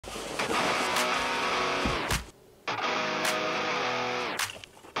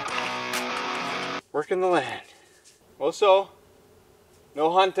working the land. Also,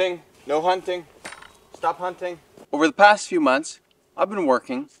 no hunting, no hunting. Stop hunting. Over the past few months, I've been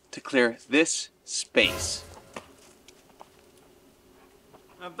working to clear this space.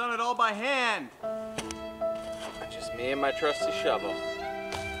 I've done it all by hand. Just me and my trusty shovel.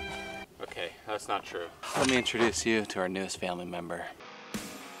 Okay, that's not true. Let me introduce you to our newest family member.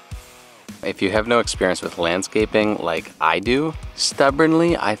 If you have no experience with landscaping like I do,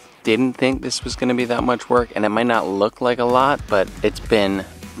 stubbornly, I didn't think this was gonna be that much work, and it might not look like a lot, but it's been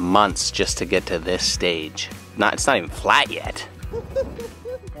months just to get to this stage. It's not even flat yet. That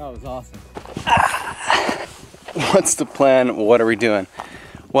was awesome. What's the plan? What are we doing?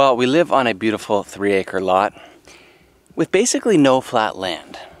 Well, we live on a beautiful 3-acre lot with basically no flat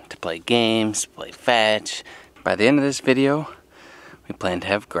land to play games, play fetch. By the end of this video, we plan to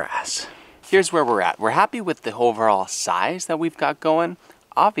have grass. Here's where we're at. We're happy with the overall size that we've got going.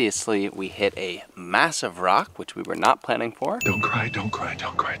 Obviously, we hit a massive rock, which we were not planning for. Don't cry, don't cry,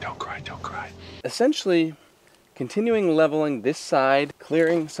 don't cry, don't cry, don't cry. Essentially, continuing leveling this side,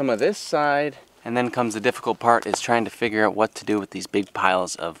 clearing some of this side, and then comes the difficult part is trying to figure out what to do with these big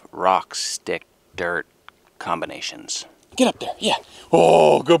piles of rock, stick, dirt combinations. Get up there, yeah.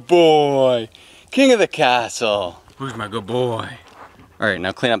 Oh, good boy. King of the castle. Who's my good boy? All right,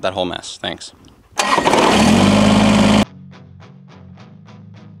 now clean up that whole mess, thanks.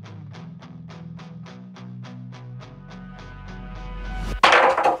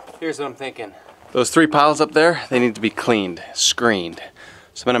 Here's what I'm thinking. Those 3 piles up there, they need to be cleaned, screened.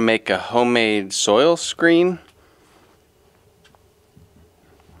 So I'm gonna make a homemade soil screen,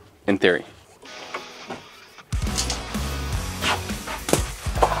 in theory.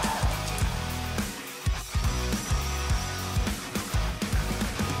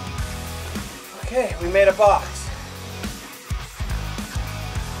 Okay, we made a box.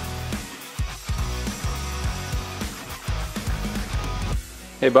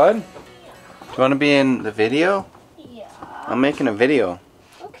 Hey bud, do you want to be in the video? Yeah. I'm making a video.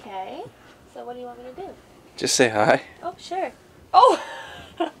 Okay. So what do you want me to do? Just say hi. Oh, sure. Oh!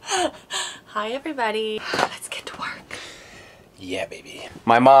 Hi everybody. Let's get to work. Yeah, baby.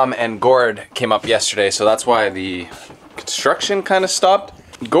 My mom and Gord came up yesterday, so that's why the construction kind of stopped.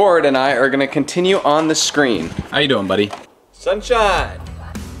 Gord and I are gonna continue on the screen. How you doing, buddy? Sunshine!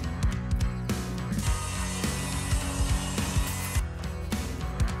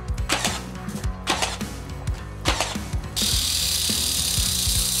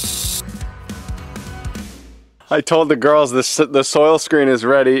 I told the girls the soil screen is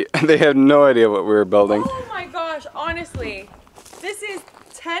ready, and they had no idea what we were building. Oh my gosh, honestly, this is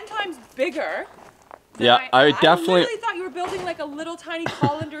 10 times bigger. Yeah, I definitely... I really thought you were building like a little tiny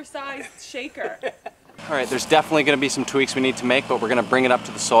colander-sized shaker. All right, there's definitely gonna be some tweaks we need to make, but we're gonna bring it up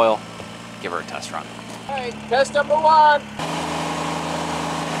to the soil, give her a test run. All right, test number 1.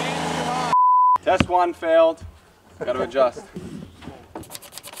 Test 1 failed. Gotta adjust.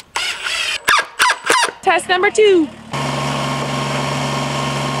 Test number 2.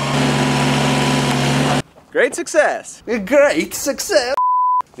 Great success. Great success.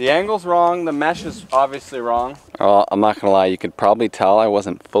 The angle's wrong, the mesh is obviously wrong. Well, I'm not gonna lie, you could probably tell I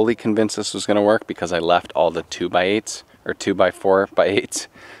wasn't fully convinced this was gonna work because I left all the 2x8s or 2x4x8s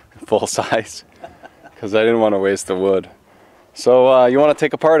full size because I didn't want to waste the wood. So you want to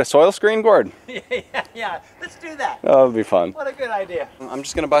take apart a soil screen, Gord? Yeah, let's do that. Oh, that'd be fun. What a good idea. I'm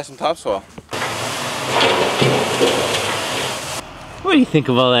just gonna buy some topsoil. What do you think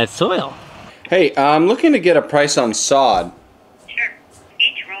of all that soil? Hey, I'm looking to get a price on sod. Sure.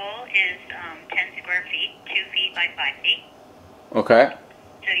 Each roll is 10 square feet, 2 feet by 5 feet. Okay.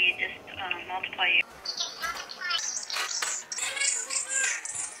 So you just multiply your...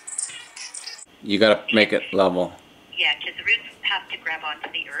 You gotta make it level. Yeah, because the roots have to grab onto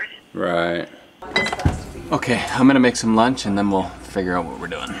the earth. Right. Okay, I'm gonna make some lunch and then we'll figure out what we're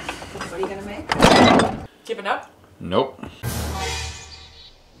doing. What are you gonna make? Keeping up? Nope.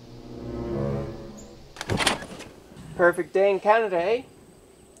 Perfect day in Canada, eh?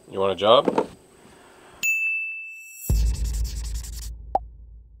 You want a job?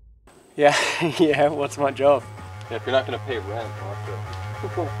 Yeah, yeah, what's my job? Yeah, if you're not gonna pay rent, I'll have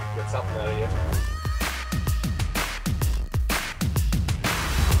to get something out of you.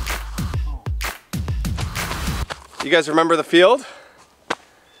 You guys remember the field?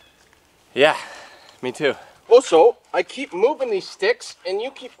 Yeah, me too. Also, I keep moving these sticks and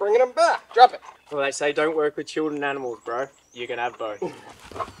you keep bringing them back. Drop it. Well, they say don't work with children and animals, bro. You can have both.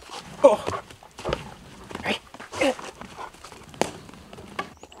 Oh.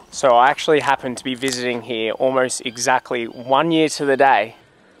 So I actually happened to be visiting here almost exactly 1 year to the day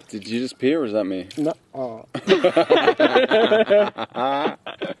Did you just pee or was that me? No. Oh.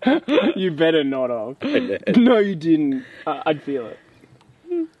 You better not have. No, you didn't. I'd feel it.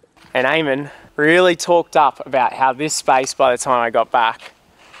 And Eamon really talked up about how this space, by the time I got back,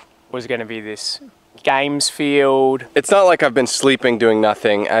 was going to be this games field. It's not like I've been sleeping doing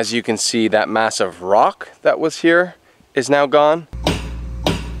nothing. As you can see, that massive rock that was here is now gone.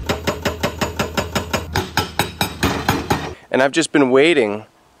 And I've just been waiting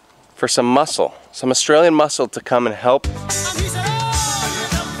for some muscle, some Australian muscle to come and help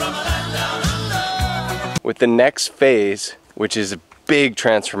with the next phase, which is a big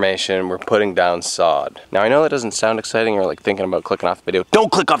transformation. We're putting down sod. Now I know that doesn't sound exciting or like thinking about clicking off the video.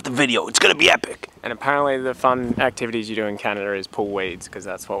 Don't click off the video, it's gonna be epic. And apparently the fun activities you do in Canada is pull weeds, because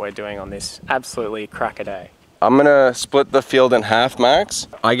that's what we're doing on this absolutely cracker day. I'm gonna split the field in half, Max.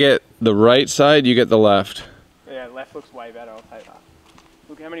 I get the right side, you get the left. Yeah, left looks way better, I'll take that.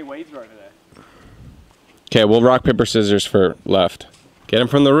 Look how many weeds are over there. Okay, we'll rock, paper, scissors for left. Get them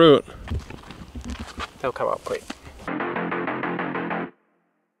from the root. They'll come up quick.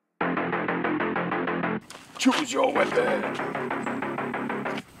 Choose your weapon.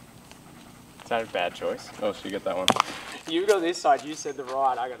 Is that a bad choice? Oh, so you get that one. You got this side, you said the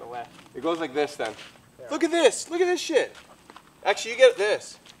right, I got the left. It goes like this then. Yeah. Look at this shit. Actually, you get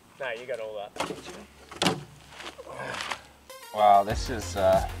this. No, you got all that. Wow, this is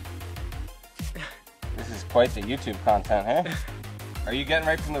quite the YouTube content, hey? Are you getting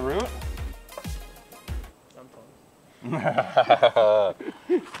right from the root? Sometimes.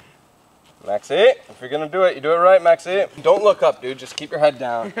 Maxie, if you're gonna do it, you do it right, Maxie. Don't look up, dude, just keep your head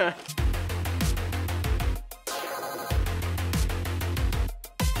down.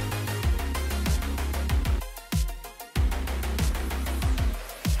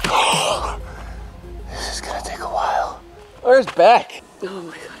 This is gonna take a while. Where's Beck? Oh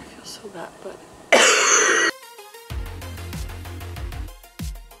my god, I feel so bad, but...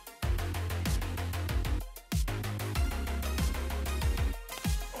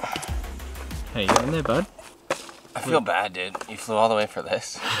 Hey, you in there, bud? I feel bad, dude. You flew all the way for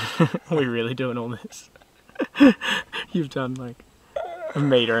this. Are we really doing all this? You've done like 1.5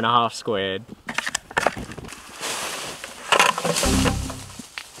 meters squared.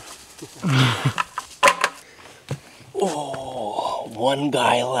 Oh, one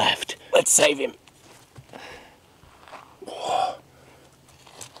guy left. Let's save him.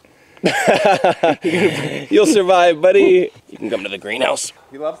 You'll survive, buddy. You can come to the greenhouse.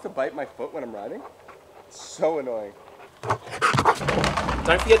 He loves to bite my foot when I'm riding. It's so annoying.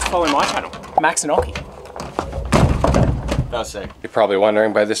 Don't forget to follow my channel, Max and Oki. That was sick. You're probably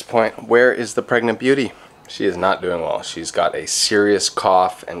wondering by this point, where is the pregnant beauty? She is not doing well. She's got a serious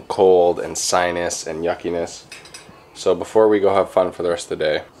cough and cold and sinus and yuckiness. So before we go have fun for the rest of the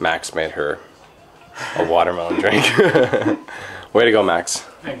day, Max made her a watermelon drink. Way to go, Max.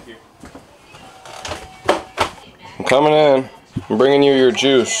 Thank you. I'm coming in. I'm bringing you your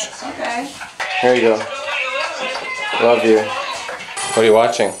juice. Okay. Here you go. Love you. What are you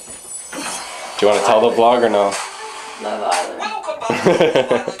watching? Do you want to tell the vlog or no? Love Island.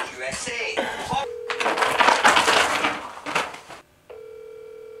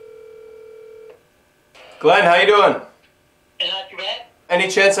 Glenn, how you doing? Not too bad. Any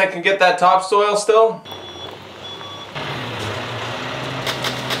chance I can get that topsoil still?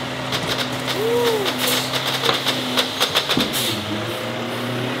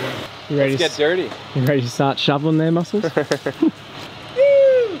 You ready? Let's get dirty. You ready to start shoveling there, muscles? You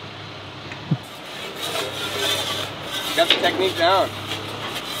got the technique down.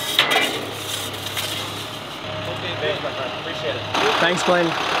 Appreciate it. Thanks, Glenn.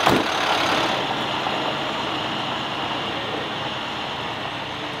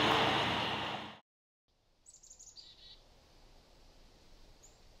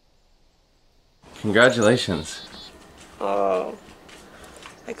 Congratulations. Oh,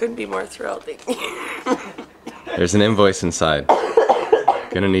 I couldn't be more thrilled. There's an invoice inside.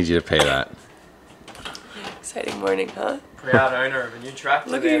 Gonna need you to pay that. Exciting morning, huh? Proud owner of a new tractor.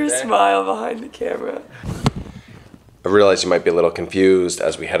 Look at your smile behind the camera. I realize you might be a little confused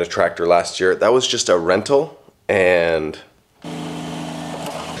as we had a tractor last year. That was just a rental and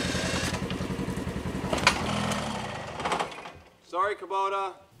sorry,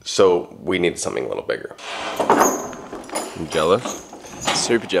 Kubota. So we needed something a little bigger. I'm jealous?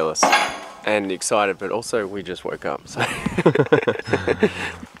 Super jealous and excited, but also we just woke up, so.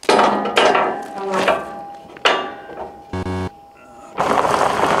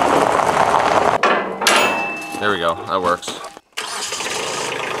 There we go, that works.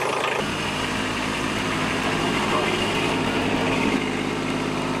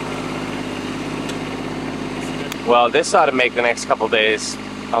 Well, this ought to make the next couple days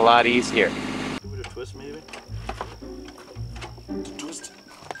a lot easier. Give it a twist, maybe? Twist.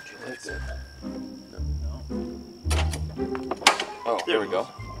 Oh, there we go.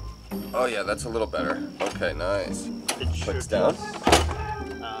 Oh yeah, that's a little better. Okay, nice. Clicks down.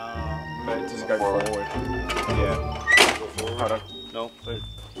 But it doesn't go forward. Yeah. Go forward. Hold on. No, but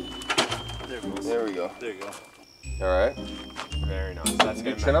there it goes. There we go. There you go. All right. Very nice. That's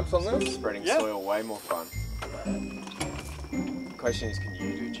Do good. chin-ups on this? Spreading Yeah. soil way more fun. The question is, can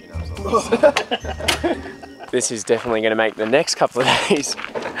you do chin-ups on this? This is definitely going to make the next couple of days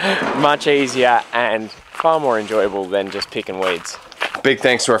much easier and far more enjoyable than just picking weeds. Big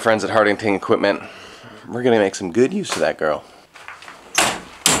thanks to our friends at Hardington Equipment. We're gonna make some good use of that girl.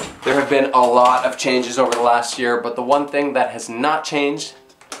 There have been a lot of changes over the last year, but the one thing that has not changed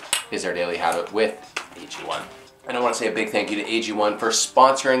is our daily habit with AG1. And I want to say a big thank you to AG1 for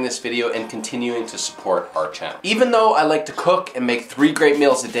sponsoring this video and continuing to support our channel. Even though I like to cook and make 3 great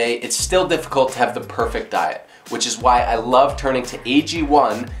meals a day, it's still difficult to have the perfect diet, which is why I love turning to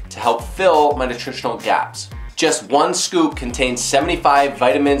AG1 to help fill my nutritional gaps. Just 1 scoop contains 75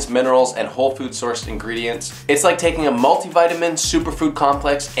 vitamins, minerals, and whole food sourced ingredients. It's like taking a multivitamin, superfood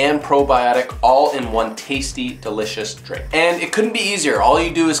complex, and probiotic all in one tasty, delicious drink. And it couldn't be easier. All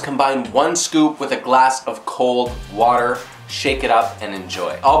you do is combine 1 scoop with a glass of cold water, shake it up, and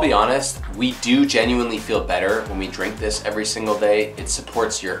enjoy. I'll be honest, we do genuinely feel better when we drink this every single day. It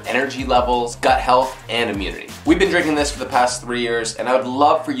supports your energy levels, gut health, and immunity. We've been drinking this for the past 3 years, and I would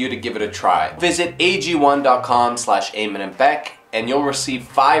love for you to give it a try. Visit ag1.com/EamonandBeck, and you'll receive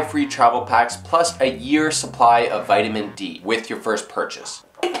 5 free travel packs plus a year's supply of vitamin D with your first purchase.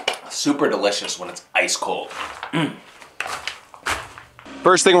 Super delicious when it's ice cold.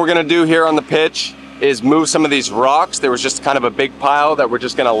 First thing we're gonna do here on the pitch is move some of these rocks. There was just kind of a big pile that we're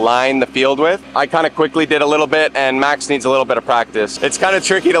just gonna line the field with. I kind of quickly did a little bit, and Max needs a little bit of practice. It's kind of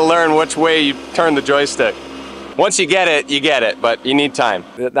tricky to learn which way you turn the joystick. Once you get it, but you need time.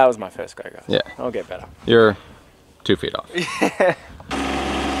 That was my first go, guys. Yeah. I'll get better. You're 2 feet off.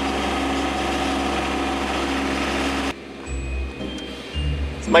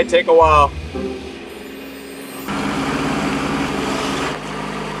 This might take a while.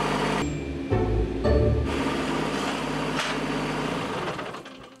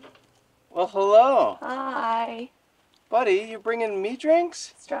 Well, hello. Hi. Buddy, you bringing me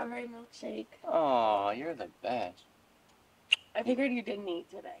drinks? Strawberry milkshake. Oh, you're the best. I figured you didn't eat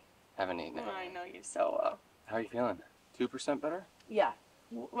today. Haven't eaten it. Oh, I know you so well. How are you feeling? 2% better? Yeah.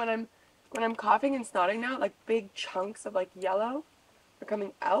 When I'm coughing and snotting now, like big chunks of like yellow are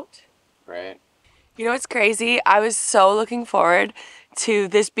coming out. Great. You know what's crazy? I was so looking forward to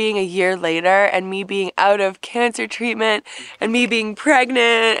this being a year later and me being out of cancer treatment and me being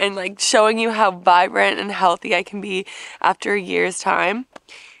pregnant and like showing you how vibrant and healthy I can be after a year's time.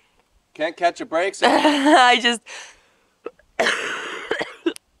 Can't catch a break. I just...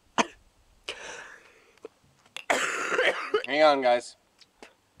 Hang on, guys.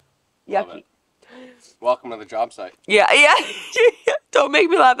 Yucky. Welcome to the job site. Yeah. Don't make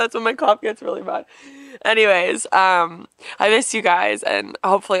me laugh. That's when my cough gets really bad. Anyways, I miss you guys, and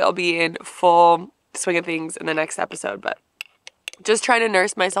hopefully I'll be in full swing of things in the next episode, but just trying to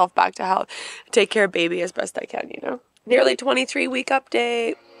nurse myself back to health, take care of baby as best I can, you know? Nearly 23-week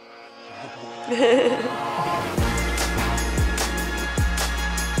update.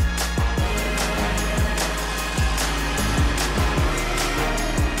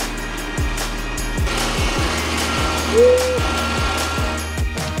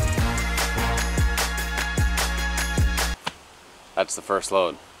 That's the first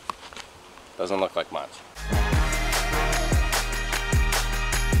load. Doesn't look like much.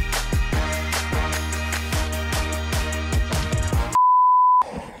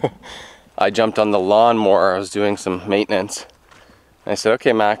 I jumped on the lawnmower. I was doing some maintenance. I said,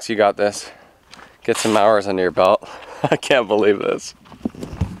 okay, Max, you got this. Get some hours under your belt. I can't believe this.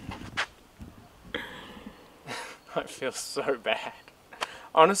 I feel so bad.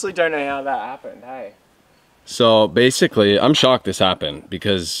 Honestly, don't know how that happened, hey. So basically, I'm shocked this happened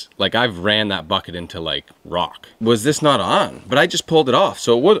because like I've ran that bucket into like rock. Was this not on? But I just pulled it off,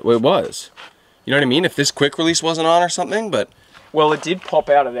 so it was. You know what I mean? If this quick release wasn't on or something, but... Well, it did pop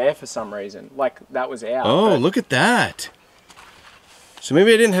out of there for some reason. Like, that was out. Oh, but... look at that. So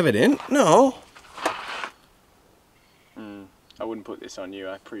maybe I didn't have it in? No. I wouldn't put this on you.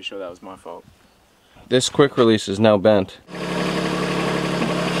 I'm pretty sure that was my fault. This quick release is now bent.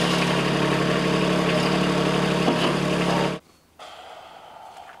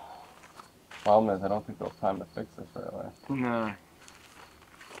 Problem is, I don't think they'll have time to fix this right away. No.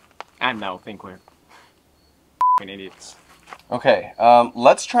 And they'll think we're fucking idiots. Okay,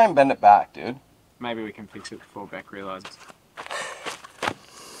 let's try and bend it back, dude. Maybe we can fix it before Beck realizes.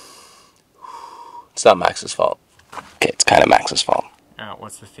 It's not Max's fault. Okay, it's kind of Max's fault.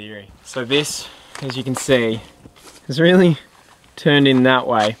 What's the theory? So this, as you can see, has really turned in that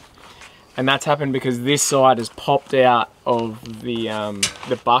way. And that's happened because this side has popped out of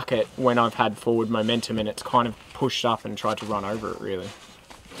the bucket when I've had forward momentum, and it's kind of pushed up and tried to run over it, really.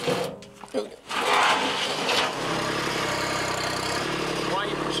 Why are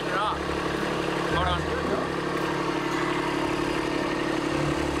you pushing it up? Hold on.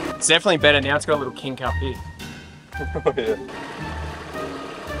 It's definitely better now. It's got a little kink up here. Oh, yeah.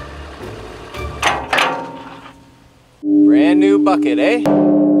 Brand new bucket, eh?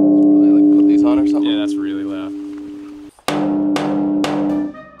 Probably like put these on or something. Yeah, that's really loud.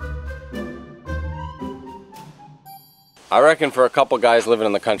 I reckon for a couple guys living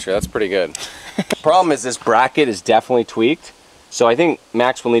in the country, that's pretty good. Problem is this bracket is definitely tweaked. So I think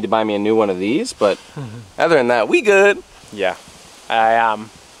Max will need to buy me a new one of these, but other than that, we good. Yeah.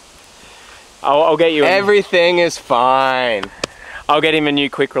 I'll get you. Everything is fine. I'll get him a new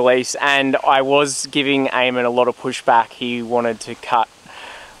quick release, and I was giving Eamon a lot of pushback. He wanted to cut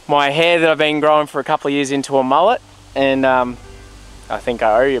my hair that I've been growing for a couple of years into a mullet, and I think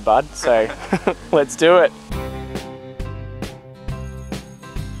I owe you, bud, so let's do it.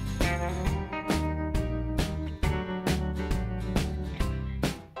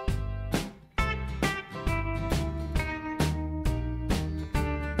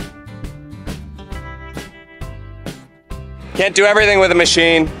 Can't do everything with a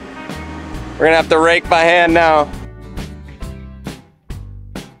machine. We're gonna have to rake by hand now.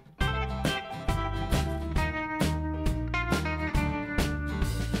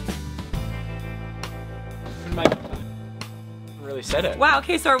 Really said it. Wow,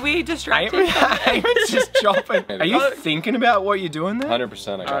 okay, so are we distracted? Eamon's just chopping. Are you thinking about what you're doing there?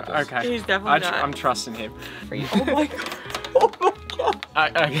 100% I got this. Okay. He's definitely not. I'm trusting him. Oh my god. Oh my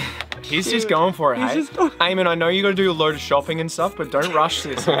god. He's just going for it, hey? Eamon, I know you gotta do a load of shopping and stuff, but don't rush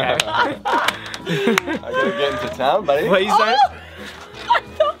this, okay? I gotta get into town, buddy. Please don't.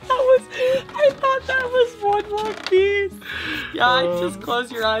 I thought that was one long piece. Yeah, just close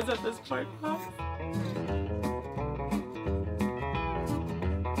your eyes at this point.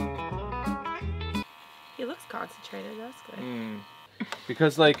 He looks concentrated, that's good.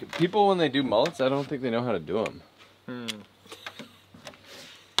 Because like, people when they do mullets, I don't think they know how to do them.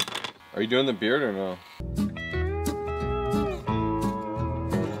 Are you doing the beard or no?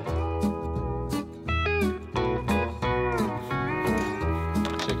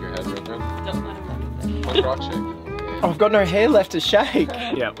 Shake your head real quick. Don't let him look at it. Rock shake. I've got no hair left to shake.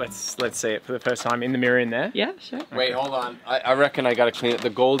 Yeah, let's see it for the first time in the mirror in there. Yeah, sure. Wait, hold on. I reckon I gotta clean it. The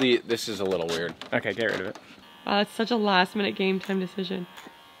Goldie, this is a little weird. Okay, get rid of it. Wow, it's such a last minute game time decision.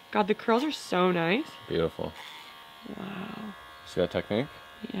 God, the curls are so nice. Beautiful. Wow. See that technique?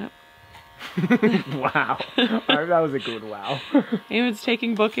 Yep. Wow. I hope that was a good wow. Eamon's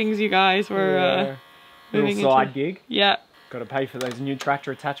taking bookings, you guys. We're moving little side into... gig. Yeah. Got to pay for those new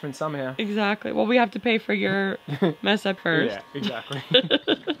tractor attachments somehow. Exactly. Well, we have to pay for your mess up first. Yeah, exactly.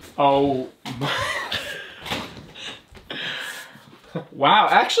 Oh. Wow,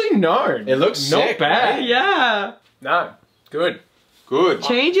 actually no. It looks not sick, bad. right? Yeah. No, good. Good.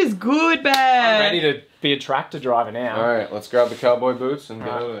 Change is good, bad. I'm ready to be a tractor driver now. All right, let's grab the cowboy boots and get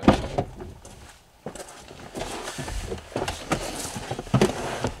out of it.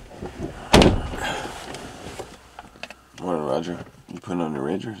 Morning, Roger. You putting on your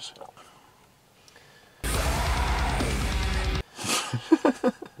Rangers?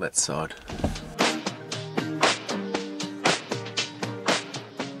 Let's sod.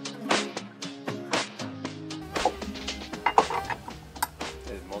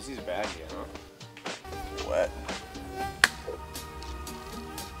 Mozzie's bad here, huh? Wet.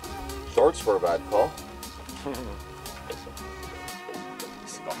 Shorts were a bad call.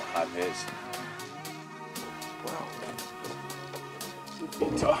 This got my high pace. Wow. You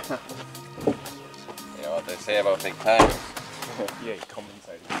know what they say about big times. Yeah, you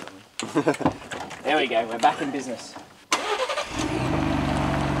compensated. There we go, we're back in business.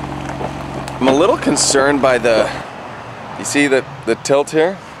 I'm a little concerned by the, you see the tilt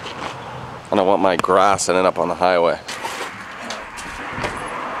here? I don't want my grass ending up on the highway.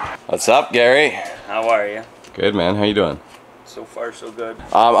 What's up, Gary? How are you? Good, man. How you doing? So far, so good.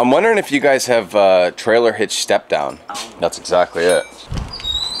 I'm wondering if you guys have trailer hitch step down. That's exactly it.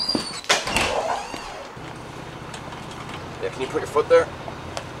 Yeah, can you put your foot there?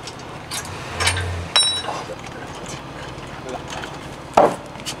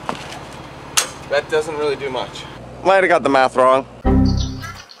 That doesn't really do much. Might have got the math wrong.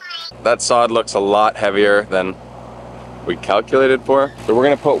 That sod looks a lot heavier than we calculated for. So we're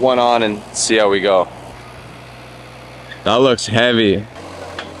gonna put one on and see how we go. That looks heavy.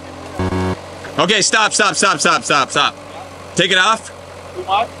 Okay, stop. Take it off.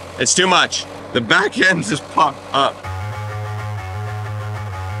 What? It's too much. The back end just popped up.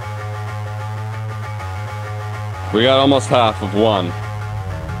 We got almost half of one.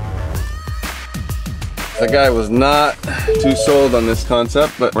 The guy was not too sold on this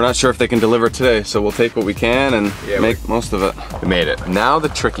concept, but we're not sure if they can deliver today, so we'll take what we can and make most of it. We made it. Now the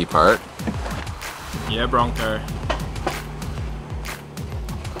tricky part. Yeah, Bronco.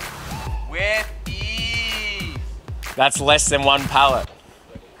 With ease. That's less than 1 pallet.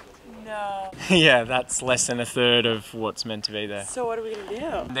 No. Yeah, that's less than a third of what's meant to be there. So what are we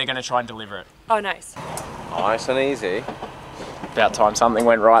gonna do? They're gonna try and deliver it. Oh, nice. Nice and easy. About time something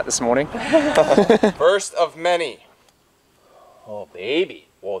went right this morning. First of many. Oh, baby.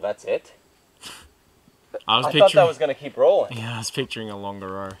 Whoa, that's it? I thought that was gonna keep rolling. Yeah, I was picturing a longer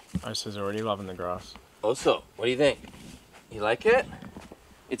row. Osa's already loving the grass. Also, what do you think? You like it?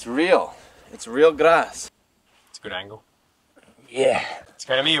 It's real. It's real grass. It's a good angle. Yeah. It's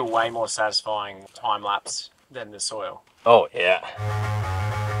gonna be a way more satisfying time lapse than the soil. Oh, yeah.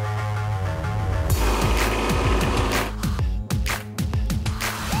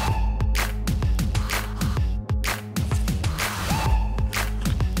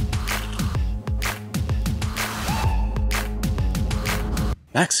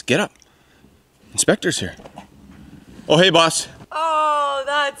 Max, get up. Inspector's here. Oh, hey, boss. Oh,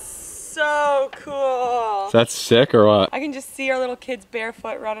 that's so cool. That's sick or what? I can just see our little kids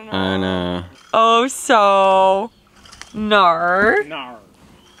barefoot running I around. know. Oh, so nar. No.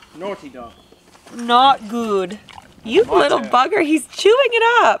 Naughty dog. Not good. You little turn. bugger, he's chewing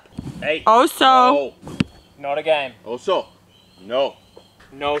it up. Hey. Oh, so. Not a game. Also, no.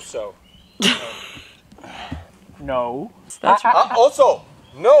 No, so. No. That's right. Also,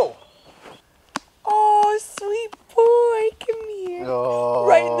 no. Oh, sweet boy, come here.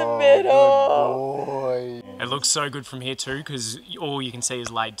 Right in the middle. It looks so good from here too, because all you can see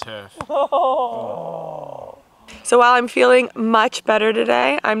is laid turf. So while I'm feeling much better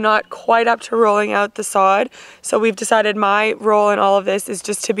today, I'm not quite up to rolling out the sod. So we've decided my role in all of this is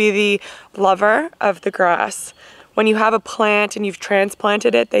just to be the lover of the grass. When you have a plant and you've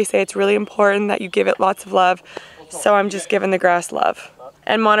transplanted it, they say it's really important that you give it lots of love. So I'm just giving the grass love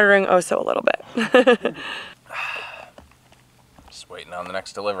and monitoring Oso a little bit. Just waiting on the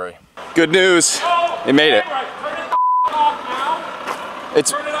next delivery. Good news. You made it.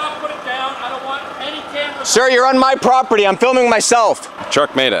 It's. Turn it off, put it down. I don't want any cameras. Sir, you're on my property. I'm filming myself.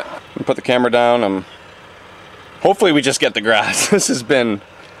 Truck made it. Put the camera down. Hopefully we just get the grass. This has been.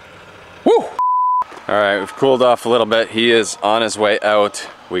 Woo! All right, we've cooled off a little bit. He is on his way out.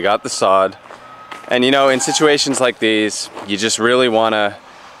 We got the sod. And you know, in situations like these, you just really want to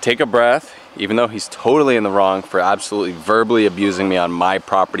take a breath, even though he's totally in the wrong for absolutely verbally abusing me on my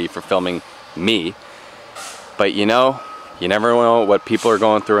property for filming me. But you know, you never know what people are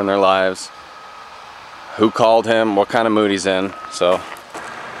going through in their lives, who called him, what kind of mood he's in. So,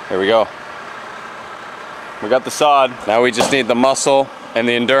 here we go. We got the sod. Now we just need the muscle and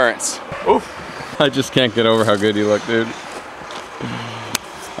the endurance. Oof. I just can't get over how good you look, dude.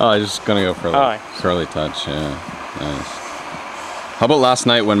 Oh, I'm just gonna go for a curly touch, yeah, nice. How about last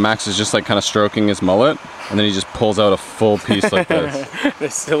night when Max is just like kind of stroking his mullet, and then he just pulls out a full piece like this?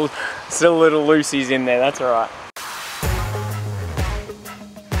 There's still little loosies in there, that's all right.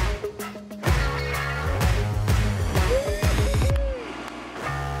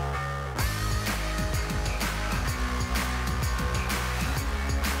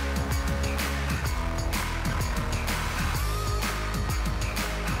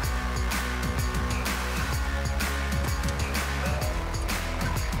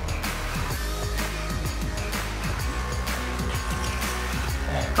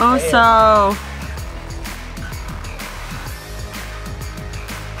 Oso.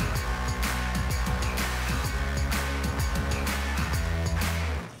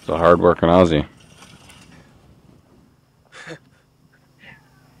 It's a hard-working Aussie. I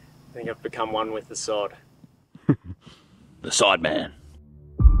think I've become one with the sod. The sod man.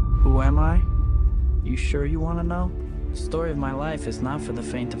 Who am I? You sure you want to know? The story of my life is not for the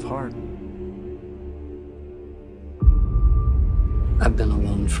faint of heart. I've been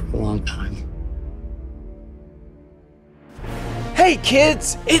alone for a long time. Hey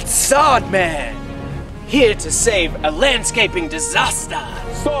kids, it's Sod Man! Here to save a landscaping disaster!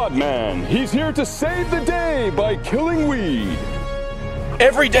 Sod Man, he's here to save the day by killing weed.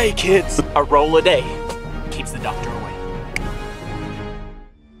 Every day, kids, a roll a day. Keeps the doctor away.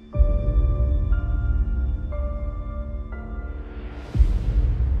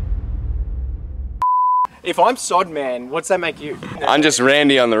 If I'm Sod Man, what's that make you? I'm just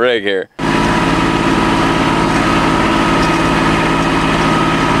Randy on the rig here.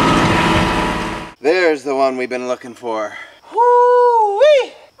 There's the one we've been looking for.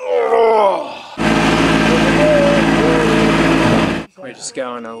 Woo-wee! We're just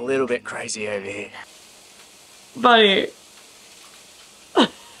going a little bit crazy over here. Buddy.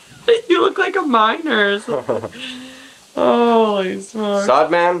 You look like a miner or something. Holy smokes.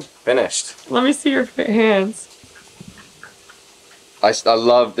 Sod Man, finished. Let me see your hands. I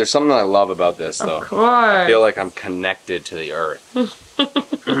love, there's something I love about this though. Of course. I feel like I'm connected to the earth.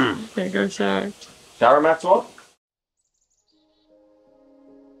 Okay, go shower. Shower, Maxwell?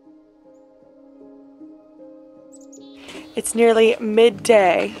 It's nearly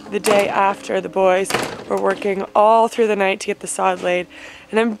midday, the day after the boys were working all through the night to get the sod laid.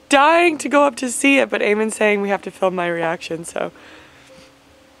 And I'm dying to go up to see it, but Eamon's saying we have to film my reaction, so.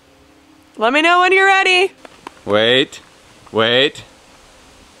 Let me know when you're ready. Wait.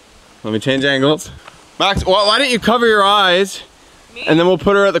 Let me change angles. Max, why don't you cover your eyes? Me? And then we'll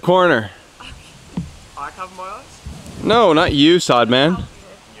put her at the corner. I cover my eyes? No, not you, Sod Man.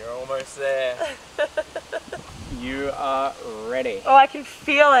 You're almost there. You are ready. Oh, I can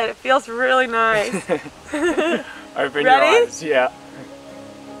feel it. It feels really nice. Open Ready? your eyes. Yeah.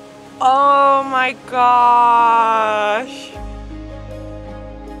 Oh my gosh.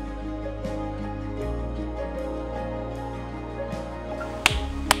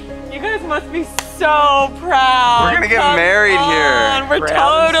 You guys must be so proud. We're gonna get Come married on. here. We're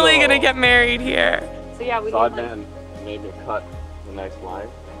Proud totally soul. gonna get married here. So yeah, we Sod need Man made me cut a nice line.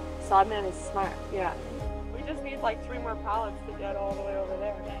 Sod Man is smart, yeah. We just need like 3 more pallets to get all the way over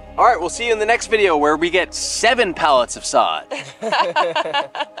there. All right, we'll see you in the next video where we get 7 pallets of sod.